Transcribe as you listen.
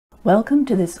Welcome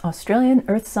to this Australian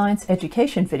Earth Science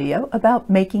education video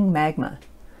about making magma.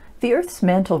 The Earth's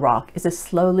mantle rock is a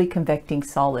slowly convecting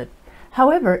solid.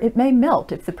 However, it may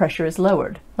melt if the pressure is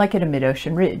lowered, like at a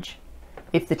mid-ocean ridge,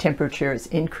 if the temperature is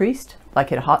increased,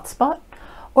 like at a hot spot,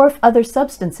 or if other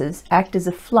substances act as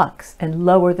a flux and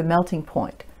lower the melting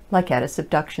point, like at a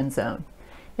subduction zone.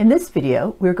 In this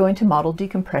video, we're going to model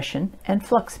decompression and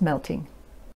flux melting.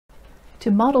 To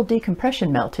model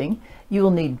decompression melting, you will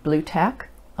need blue tack,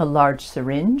 a large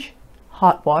syringe,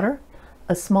 hot water,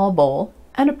 a small bowl,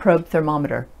 and a probe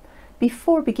thermometer.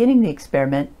 Before beginning the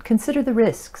experiment, consider the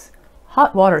risks.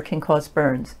 Hot water can cause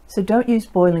burns, so don't use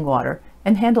boiling water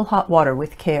and handle hot water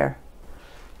with care.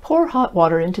 Pour hot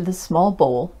water into the small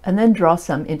bowl and then draw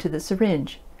some into the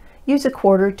syringe. Use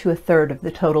 1/4 to 1/3 of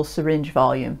the total syringe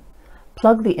volume.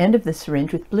 Plug the end of the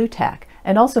syringe with blue tack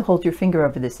and also hold your finger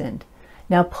over this end.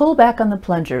 Now pull back on the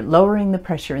plunger, lowering the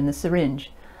pressure in the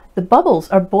syringe. The bubbles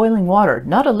are boiling water,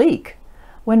 not a leak.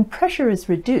 When pressure is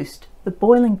reduced, the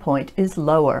boiling point is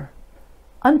lower.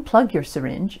 Unplug your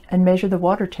syringe and measure the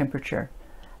water temperature.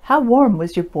 How warm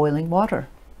was your boiling water?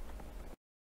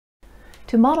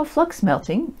 To model flux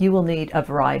melting, you will need a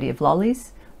variety of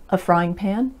lollies, a frying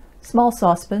pan, small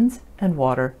saucepans, and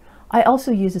water. I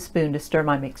also use a spoon to stir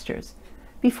my mixtures.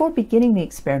 Before beginning the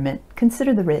experiment,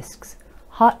 consider the risks.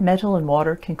 Hot metal and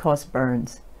water can cause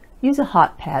burns. Use a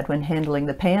hot pad when handling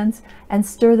the pans and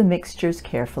stir the mixtures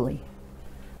carefully.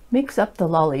 Mix up the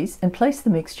lollies and place the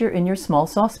mixture in your small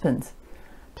saucepans.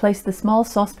 Place the small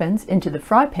saucepans into the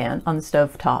fry pan on the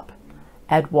stove top.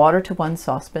 Add water to one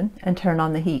saucepan and turn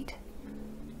on the heat.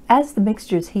 As the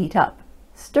mixtures heat up,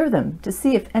 stir them to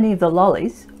see if any of the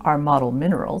lollies, our model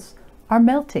minerals, are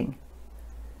melting.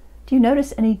 Do you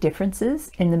notice any differences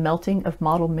in the melting of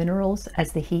model minerals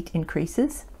as the heat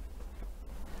increases?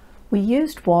 We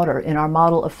used water in our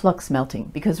model of flux melting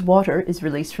because water is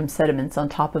released from sediments on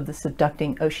top of the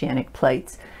subducting oceanic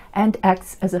plates and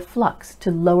acts as a flux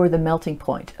to lower the melting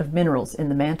point of minerals in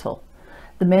the mantle.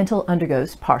 The mantle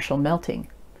undergoes partial melting.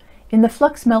 In the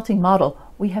flux melting model,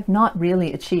 we have not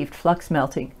really achieved flux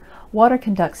melting. Water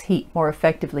conducts heat more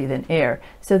effectively than air,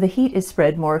 so the heat is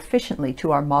spread more efficiently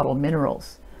to our model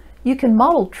minerals. You can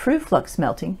model true flux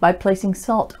melting by placing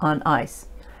salt on ice.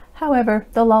 However,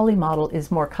 the lolly model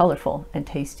is more colorful and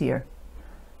tastier.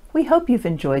 We hope you've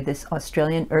enjoyed this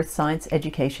Australian Earth Science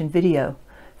education video.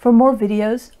 For more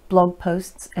videos, blog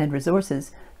posts, and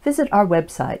resources, visit our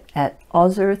website at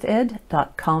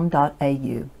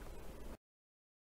ausearthed.com.au.